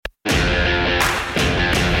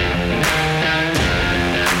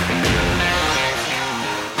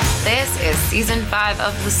Season 5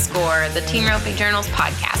 of The Score, the Team Roping Journal's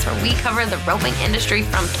podcast, where we cover the roping industry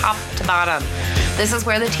from top to bottom. This is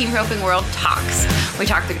where the team roping world talks. We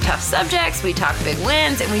talk through tough subjects, we talk big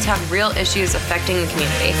wins, and we talk real issues affecting the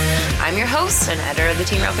community. I'm your host and editor of the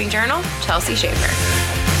Team Roping Journal, Chelsea Schaefer.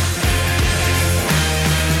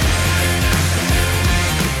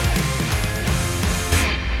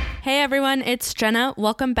 Hey everyone, it's Jenna.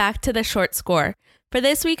 Welcome back to The Short Score. For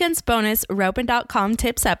this weekend's bonus Roping.com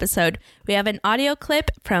tips episode, we have an audio clip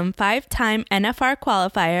from 5-time NFR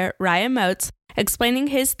qualifier Ryan Motes explaining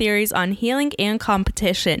his theories on healing and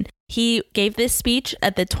competition. He gave this speech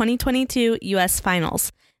at the 2022 U.S.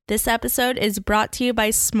 Finals. This episode is brought to you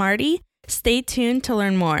by Smarty. Stay tuned to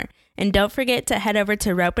learn more. And don't forget to head over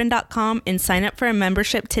to Roping.com and sign up for a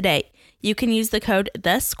membership today. You can use the code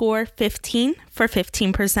THESCORE15 for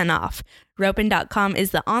 15% off. Roping.com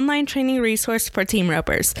is the online training resource for team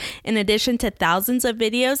ropers. In addition to thousands of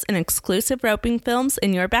videos and exclusive roping films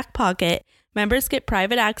in your back pocket, members get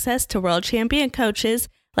private access to world champion coaches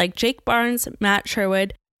like Jake Barnes, Matt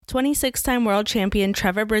Sherwood, 26-time world champion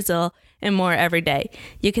Trevor Brazil, and more every day.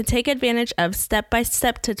 You can take advantage of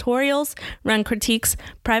step-by-step tutorials, run critiques,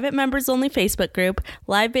 private members-only Facebook group,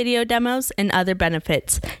 live video demos, and other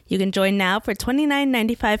benefits. You can join now for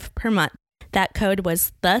 $29.95 per month. That code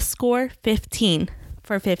was THESCORE15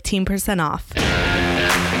 for 15% off.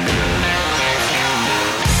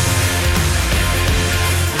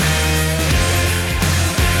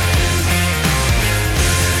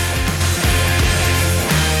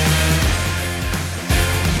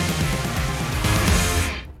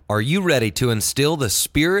 Are you ready to instill the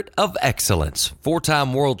spirit of excellence?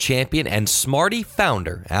 4-time world champion and Smarty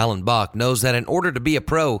founder Alan Bach knows that in order to be a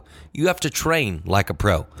pro, you have to train like a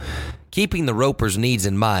pro. Keeping the roper's needs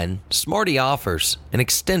in mind, Smarty offers an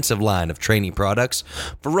extensive line of training products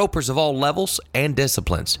for ropers of all levels and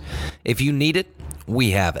disciplines. If you need it,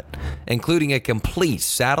 we have it, including a complete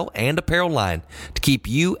saddle and apparel line to keep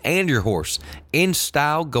you and your horse in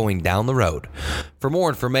style going down the road. For more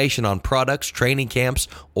information on products, training camps,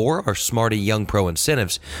 or our Smarty Young Pro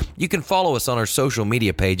incentives, you can follow us on our social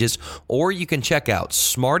media pages, or you can check out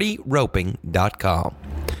smartyroping.com.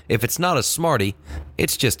 If it's not a Smarty,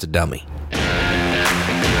 it's just a dummy.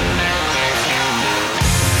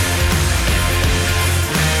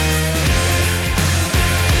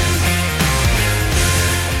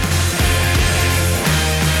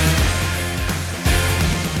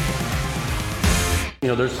 You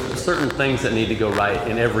know, there's certain things that need to go right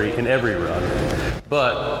in every run,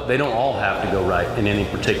 but they don't all have to go right in any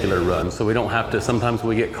particular run. So we don't have to, sometimes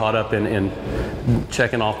we get caught up in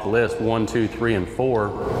checking off the list 1, 2, 3, and 4.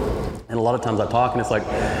 And a lot of times I talk and it's like,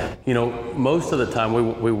 you know, most of the time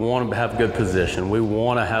we want to have good position. We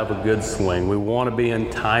want to have a good swing. We want to be in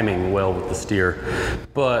timing well with the steer.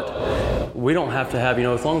 But we don't have to have, you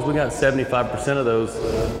know, as long as we got 75% of those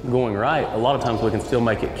going right, a lot of times we can still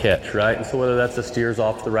make it catch, right? And so whether that's the steers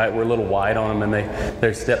off to the right, we're a little wide on them and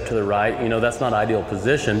they step to the right, you know, that's not ideal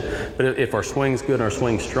position. But if our swing's good and our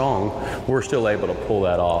swing's strong, we're still able to pull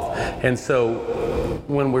that off. And so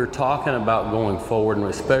when we're talking about going forward, and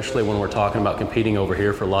especially when we're talking about competing over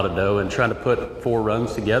here for a lot of dough and trying to put 4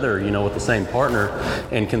 runs together, you know, with the same partner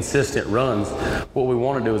and consistent runs, what we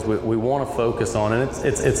want to do is we want to focus on, and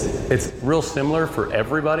it's real similar for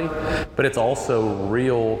everybody, but it's also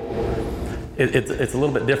real. It's a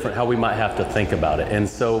little bit different how we might have to think about it. And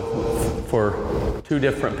so for 2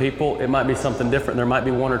 different people, it might be something different. There might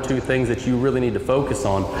be 1 or 2 things that you really need to focus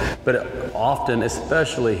on. But often,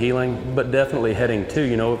 especially healing, but definitely heading to,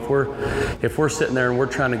 you know, if we're sitting there and we're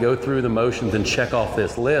trying to go through the motions and check off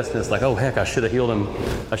this list, and it's like, oh heck, I should have healed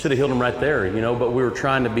him right there, you know, but we were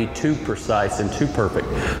trying to be too precise and too perfect.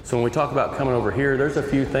 So when we talk about coming over here, there's a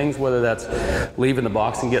few things, whether that's leaving the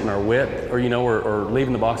box and getting our width, or, you know, or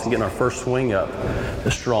leaving the box and getting our first swing up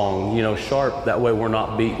strong, you know, sharp, that way we're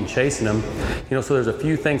not beating, chasing them, you know. So there's a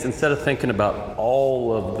few things, instead of thinking about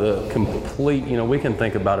all of the complete, you know, we can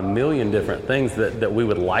think about a million different things that we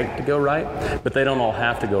would like to go right, but they don't all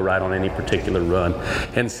have to go right on any particular run.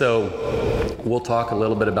 And so we'll talk a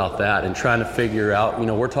little bit about that and trying to figure out, you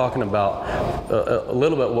know, we're talking about a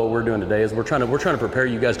little bit what we're doing today is we're trying to prepare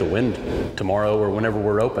you guys to win tomorrow or whenever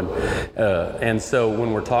we're open. And so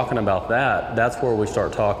when we're talking about that, that's where we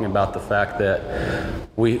start talking about the fact that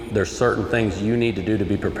there's certain things you need to do to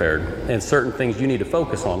be prepared, and certain things you need to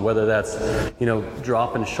focus on, whether that's, you know,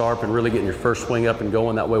 dropping sharp and really getting your first swing up and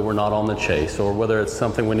going, that way we're not on the chase, or whether it's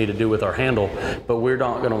something we need to do with our handle, but we're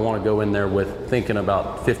not going to want to go in there with thinking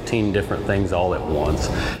about 15 different things all at once.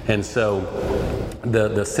 And so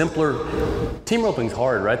the simpler, team roping's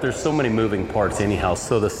hard, right? There's so many moving parts anyhow.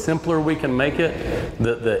 So the simpler we can make it,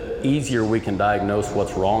 the easier we can diagnose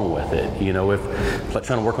what's wrong with it. You know, if like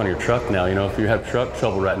trying to work on your truck now, you know, if you have truck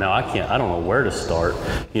trouble right now, I don't know where to start,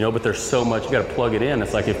 you know, but there's so much, you got to plug it in.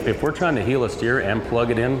 It's like if we're trying to heal a steer and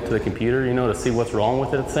plug it into the computer, you know, to see what's wrong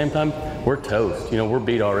with it at the same time, we're toast. You know, we're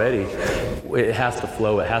beat already. It has to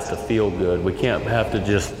flow. It has to feel good. We can't have to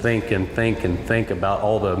just think about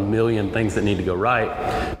all the million things that need to go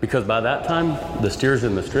right, because by that time the steer's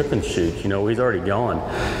in the stripping chute. You know, he's already gone.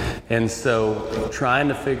 And so trying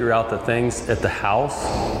to figure out the things at the house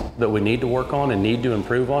that we need to work on and need to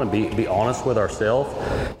improve on and be honest with ourselves.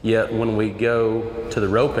 Yet when we go to the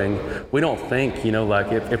roping, we don't think, you know,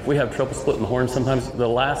 like if we have trouble splitting the horns, sometimes the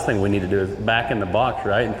last thing we need to do is back in the box,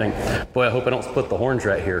 right? And think, boy, I hope I don't split the horns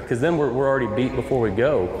right here. Because then we're already beat before we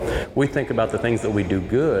go. We think about the things that we do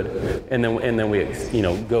good, and then we, you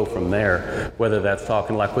know, go from there. Whether that's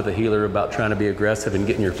talking like with a healer about trying to be aggressive and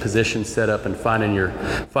getting your position set up and finding your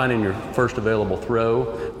first available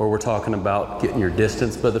throw, or we're talking about getting your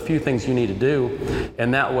distance, but the few things you need to do.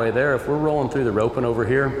 And that way there, if we're rolling through the roping over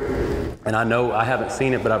here, and I know I haven't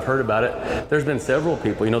seen it, but I've heard about it. There's been several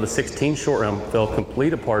people, you know, the 16 short round fell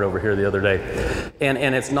complete apart over here the other day. And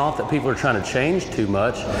it's not that people are trying to change too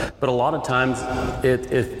much, but a lot of times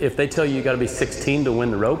if they tell you got to be 16 to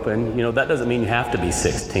win the roping, you know, that doesn't mean you have to be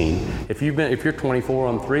 16. If you're 24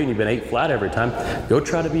 on 3 and you've been 8 flat every time, go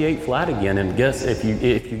try to be 8 flat again, and guess if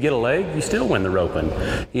you get a leg, you still win the roping.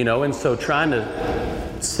 You know, and so trying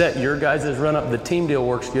to set your guys' run up. The team deal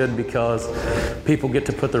works good because people get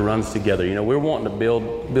to put the runs together. You know, we're wanting to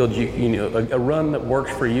build you know, a run that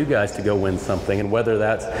works for you guys to go win something, and whether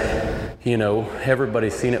that's, you know,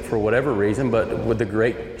 everybody's seen it for whatever reason, but with the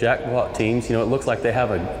great jackpot teams, you know, it looks like they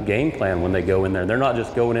have a game plan when they go in there. They're not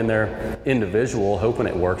just going in there individual hoping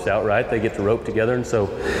it works out, right? They get to rope together, and so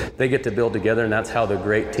they get to build together, and that's how the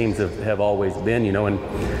great teams have always been, you know. And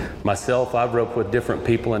myself, I've roped with different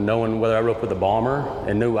people, and knowing whether I roped with a bomber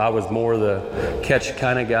and knew I was more the catch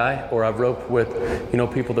kind of guy, or I've roped with, you know,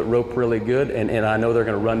 people that rope really good, and I know they're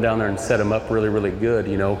going to run down there and set them up really, really good,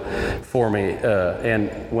 you know, for me. And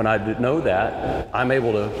when I know that, I'm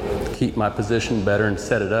able to keep my position better and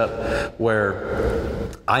set it up where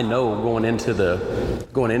I know going into the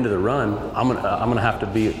run, I'm gonna have to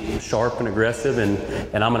be sharp and aggressive,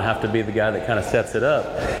 and I'm gonna have to be the guy that kind of sets it up.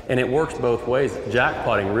 And it works both ways.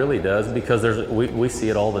 Jackpotting really does, because we see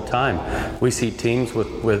it all the time. We see teams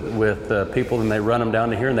with people, and they run them down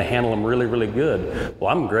to here and they handle them really, really good.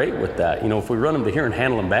 Well, I'm great with that. You know, if we run them to here and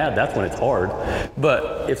handle them bad, that's when it's hard.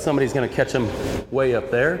 But if somebody's going to catch them way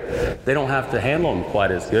up there, they don't have to handle them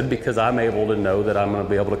quite as good, because I'm able to know that I'm going to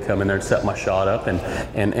be able to come in there and set my shot up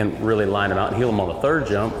and really line them out and heal them on the third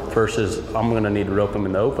jump, versus I'm going to need to rope them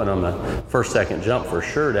in the open on the first, second jump for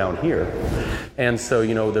sure down here. And so,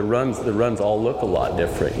 you know, the runs all look a lot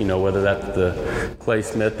different, you know, whether that's the Clay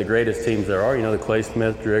Smith, the greatest teams there are, you know, the Clay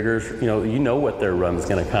Smith, Driggers, you know what their run's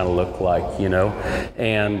going to kind of look like, you know,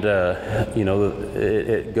 and, you know,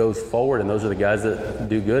 it goes forward, and those are the guys that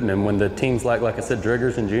do good. And then when the teams like I said,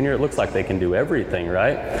 Driggers and Junior, it looks like they can do everything,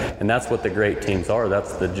 right? And that's what the great teams are.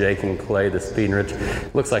 That's the Jake and Clay, the Speed and Rich.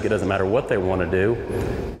 It looks like it doesn't matter what they want to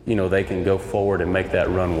do, you know, they can go forward and make that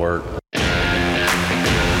run work.